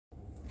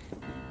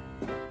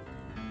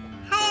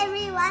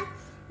everyone,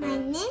 my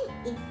name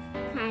is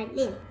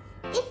Carlin.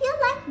 If you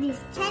like this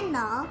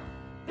channel,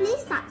 please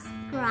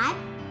subscribe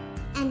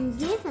and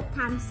give a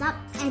thumbs up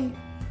and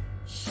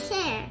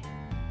share.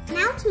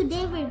 Now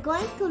today we're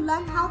going to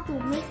learn how to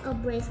make a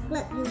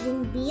bracelet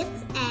using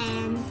beads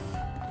and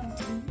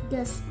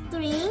the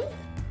string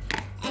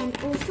and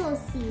also a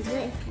scissor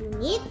if you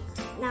need.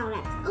 Now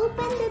let's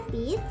open the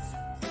beads.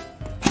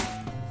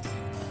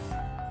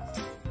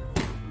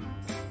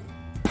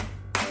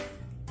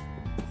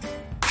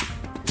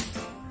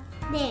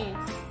 There,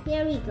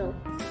 here we go.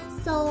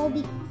 So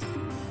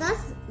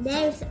because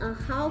there's a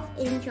 ½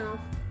 inch of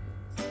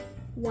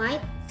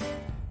white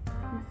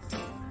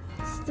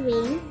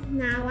string,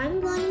 now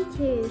I'm going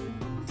to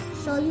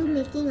show you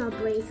making a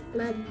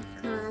bracelet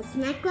because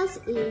necklace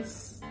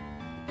is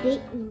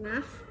big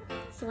enough.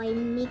 So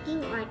I'm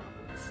making like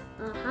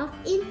a ½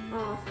 inch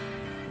of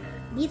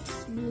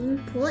beads being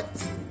put.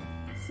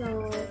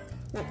 So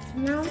let's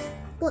now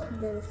put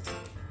the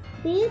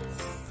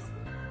beads.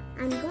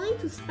 I'm going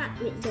to start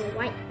with the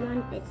white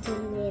one at the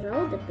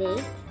middle, the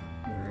big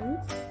one,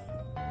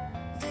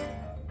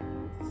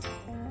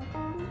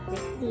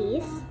 like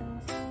this.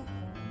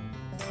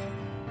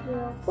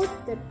 We'll put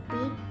the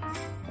big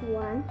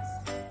ones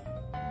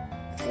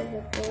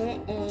over there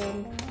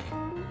and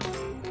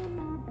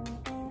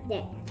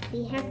there.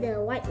 We have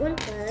the white one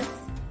first,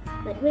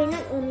 but we're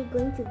not only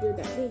going to do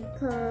that, we're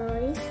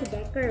going to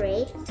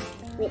decorate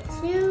with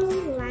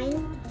 2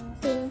 lined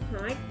pink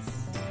hearts.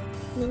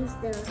 Means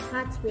the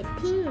hearts with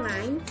pink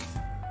lines.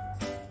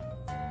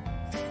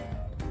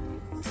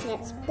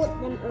 Let's put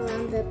them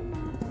around the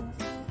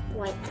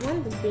white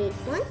one, the big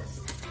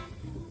ones.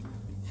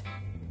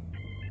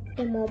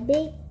 The more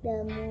big,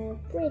 the more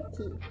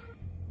pretty.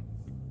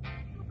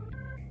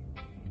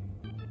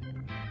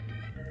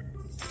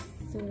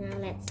 So now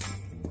let's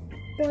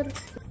put.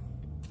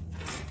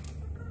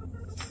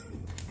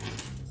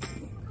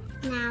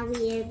 Now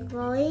we are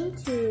going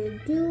to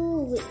do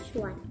which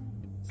one?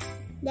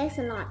 There's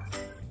a lot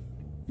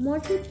more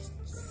to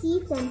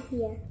see from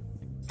here.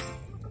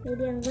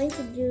 Maybe I'm going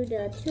to do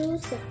the 2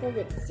 circles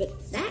with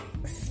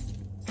zigzags.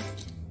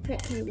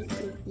 That can be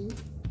pretty.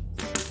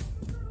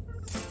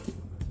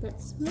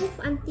 Let's move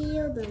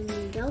until the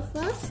middle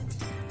first.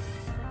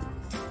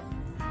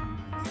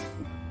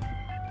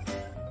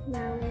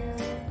 Now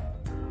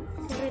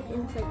we'll put it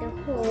inside the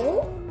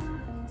hole.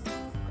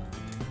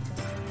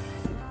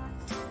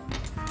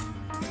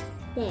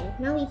 There.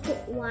 Now we put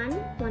one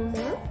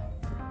more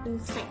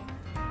inside,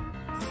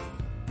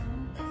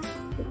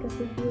 because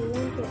if you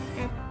want to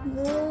add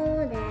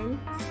more than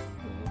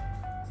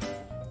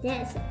that,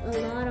 there's a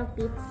lot of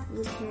beads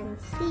you can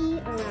see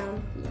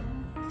around here.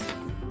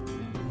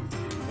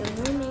 The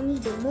more many,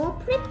 the more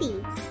pretty.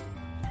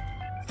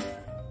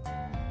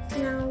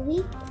 Now we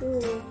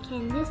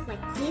can use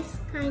like this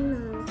kind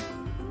of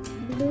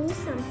glue,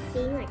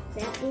 something like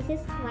that. This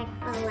is like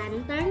a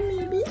lantern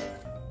maybe.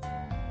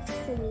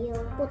 So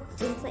we'll put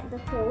inside the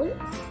hole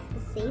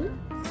the same.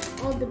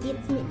 All the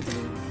beads need to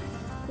be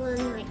put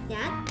in like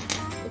that.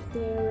 If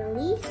they're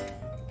released,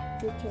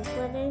 we can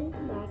put them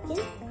back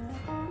in.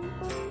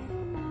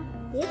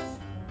 This.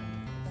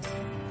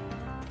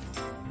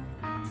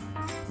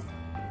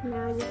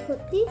 Now you put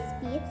these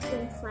beads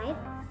inside.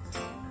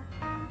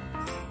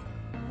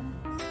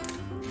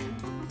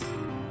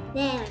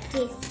 There, like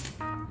this.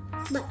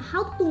 But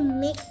how to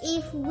make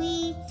if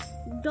we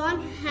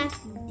don't have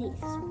this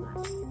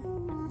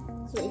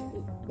one? So if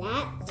it's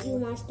that, you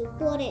must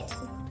put it.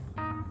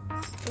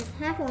 If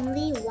you have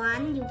only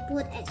one, you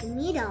put at the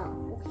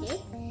middle, okay?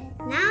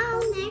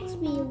 Now next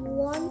we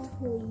want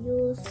to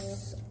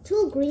use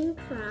 2 green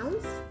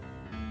crowns,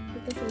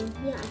 because in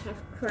here I have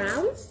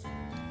crowns.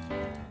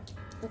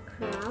 A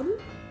crown,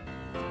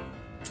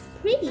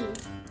 pretty,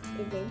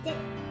 isn't it?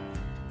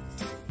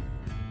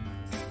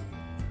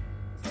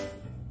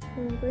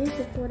 I'm going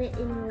to put it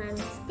in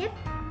landscape.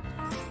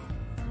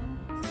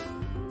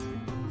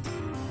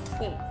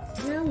 There.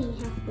 Now we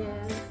have the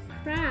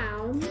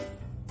crown.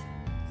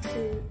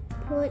 We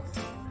put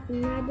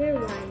another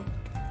one,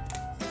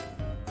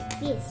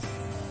 this.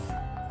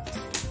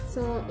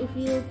 So if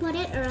you put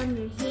it around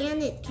your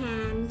hand, it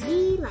can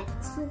be like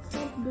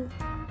super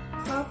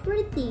duper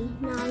pretty.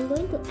 Now I'm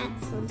going to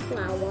add some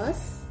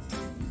flowers,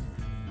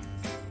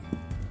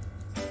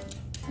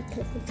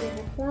 because if you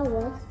have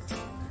flowers,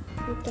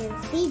 you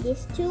can see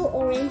these 2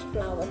 orange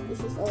flowers. This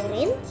is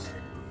orange,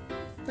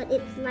 but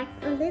it's like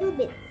a little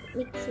bit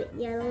mixed with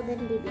yellow,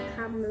 then they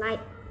become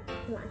light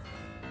one.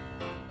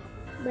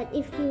 But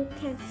if you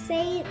can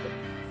say it,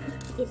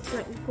 it's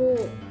like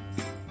gold.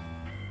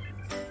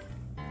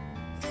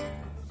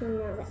 So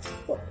now let's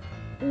put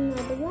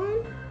another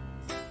one.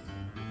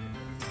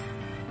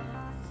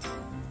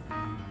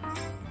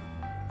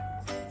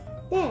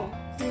 There.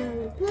 Now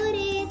we put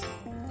it.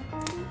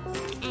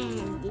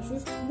 And this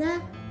is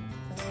the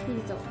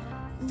result.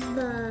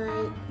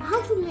 But how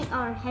to make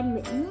our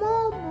handmade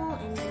more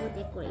and more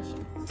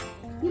decoration?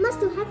 You must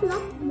have a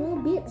lot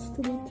more beads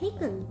to be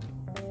taken.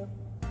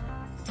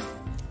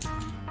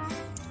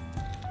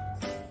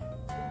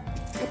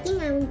 I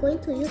think I'm going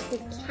to use the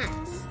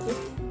cats.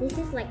 This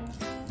is like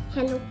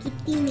Hello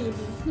Kitty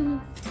maybe.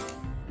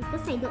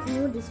 Because I don't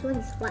know this one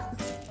is what.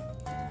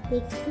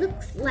 It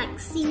looks like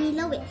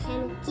similar with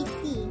Hello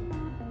Kitty.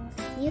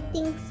 You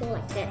think so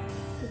like that?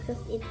 Because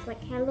it's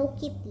like Hello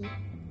Kitty.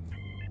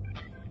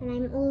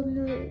 And I'm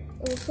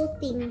also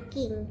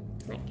thinking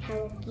like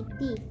Hello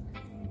Kitty.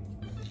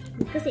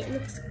 Because it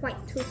looks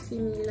quite too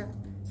similar.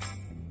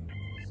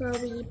 So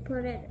we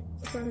put it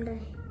from the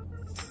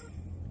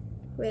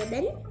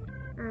ribbon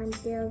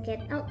until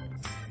get out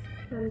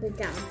from the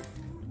down.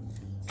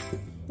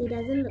 It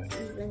doesn't look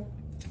even.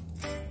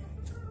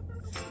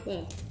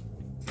 There.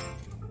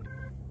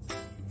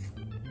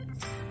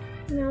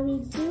 Now we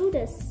do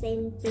the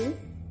same thing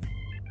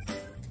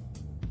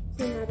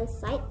to the other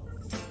side.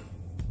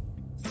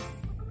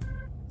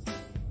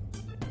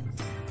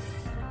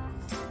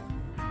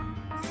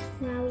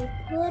 Now we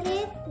put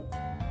it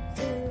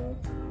in.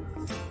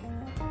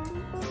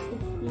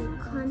 If you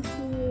can't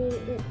see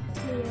it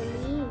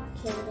clearly, you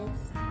can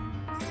just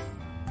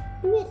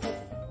do it at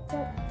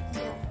that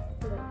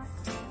place.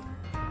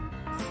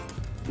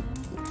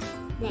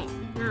 There.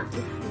 Now if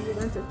you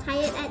want to tie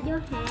it at your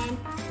hand,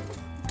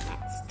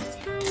 let's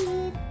tie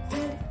it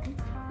and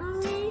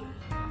alright.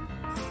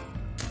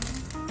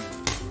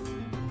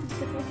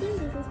 Because I think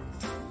this is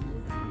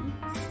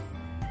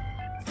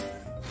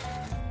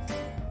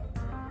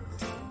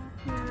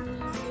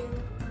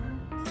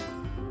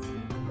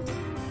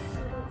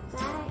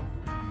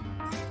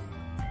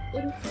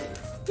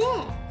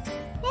there.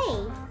 Hey,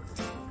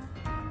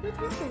 what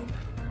happened?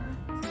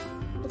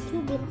 The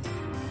two bit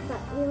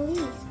got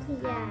released.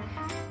 Yeah,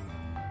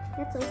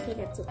 that's okay.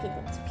 That's okay.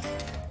 That's okay.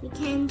 We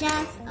can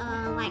just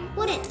like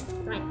put it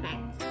right back.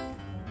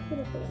 Put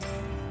it there.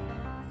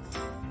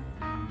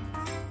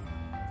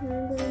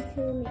 I'm going to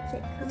make sure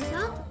it comes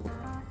out.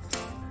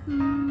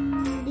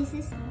 This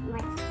is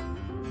like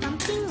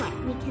something like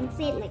we can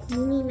say it like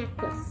mini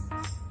necklace.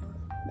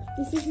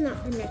 This is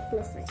not a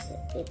necklace, I said.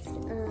 It's a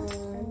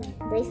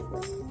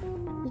bracelet.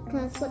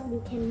 Because what we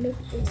can make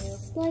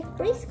is like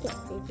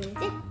bracelets,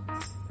 isn't it?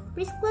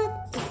 Bracelet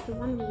is the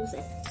one we use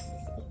at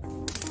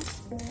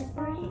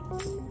our head.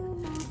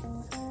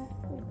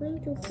 We're going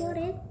to put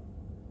it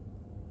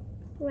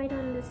right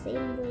on the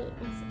same way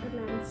as a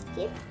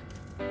landscape.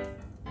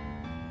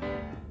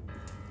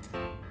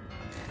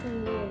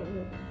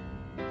 And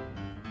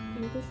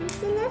this is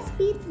the last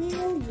bit we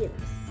will use.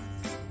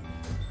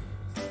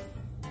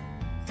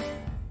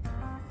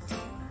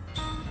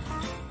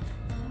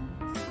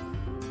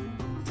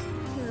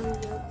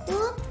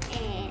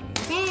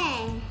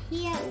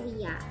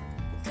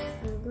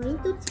 I'm going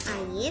to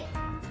tie it.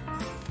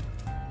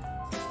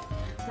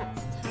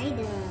 Let's tie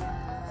the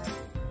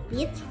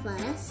bit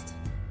first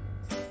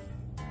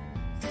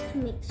to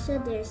make sure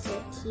they're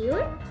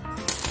secure.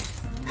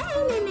 No.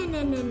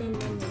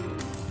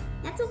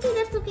 That's okay,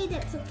 that's okay,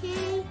 that's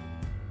okay.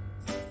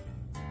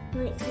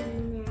 Wait,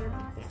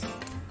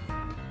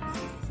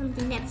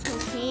 something that's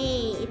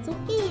okay. It's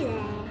okay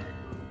there.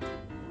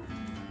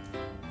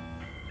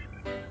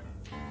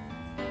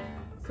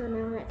 So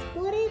now let's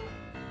put it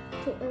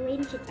to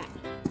arrange it back.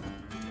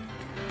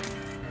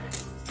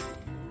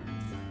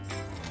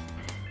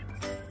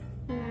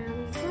 Now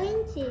we're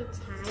going to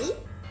tie.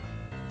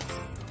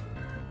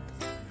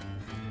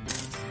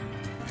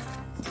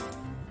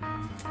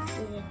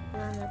 We're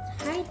gonna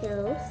tie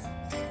those.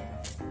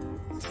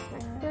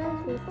 But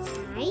first we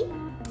tie.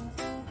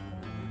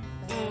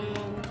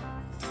 And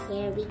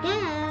here we go.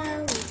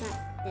 We got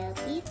the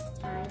beads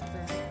tied,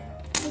 but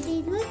they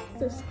look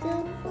to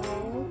still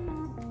fall.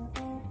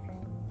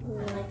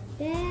 Like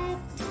that,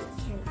 you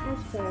can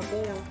ask for a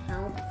bit of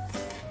help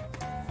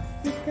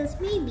because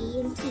maybe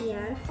in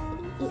here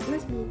it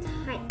must be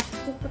tight,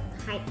 super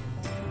tight,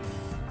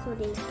 so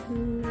they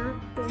cannot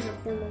bring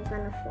up them are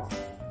gonna fall.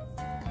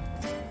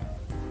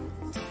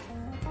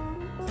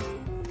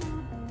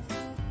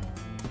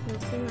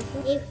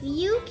 If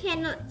you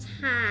cannot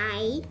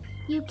tie,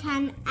 you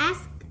can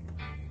ask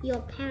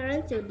your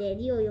parents, your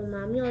daddy or your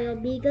mommy or your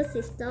bigger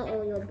sister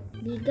or your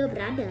bigger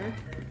brother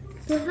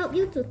to help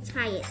you to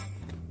tie it.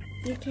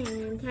 You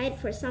can tie it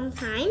for some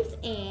times,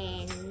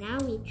 and now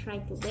we try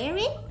to wear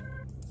it.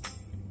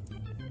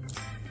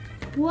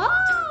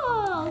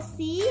 Whoa!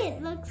 See,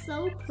 it looks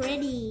so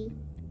pretty.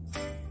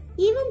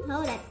 Even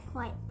though that's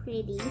quite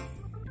pretty,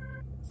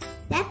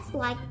 that's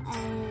like a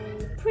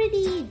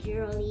pretty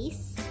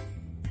jewelries.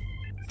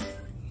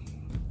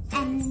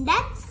 And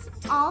that's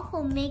all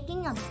for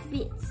making a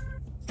bit.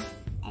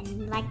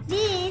 And like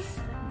this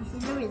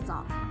is the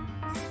result.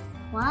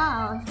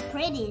 Wow,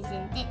 pretty,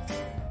 isn't it?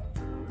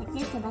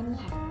 There's the bunny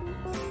head.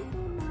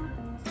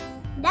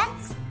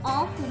 That's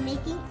all for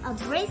making a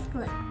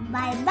bracelet.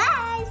 Bye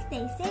bye.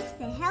 Stay safe,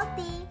 stay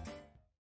healthy.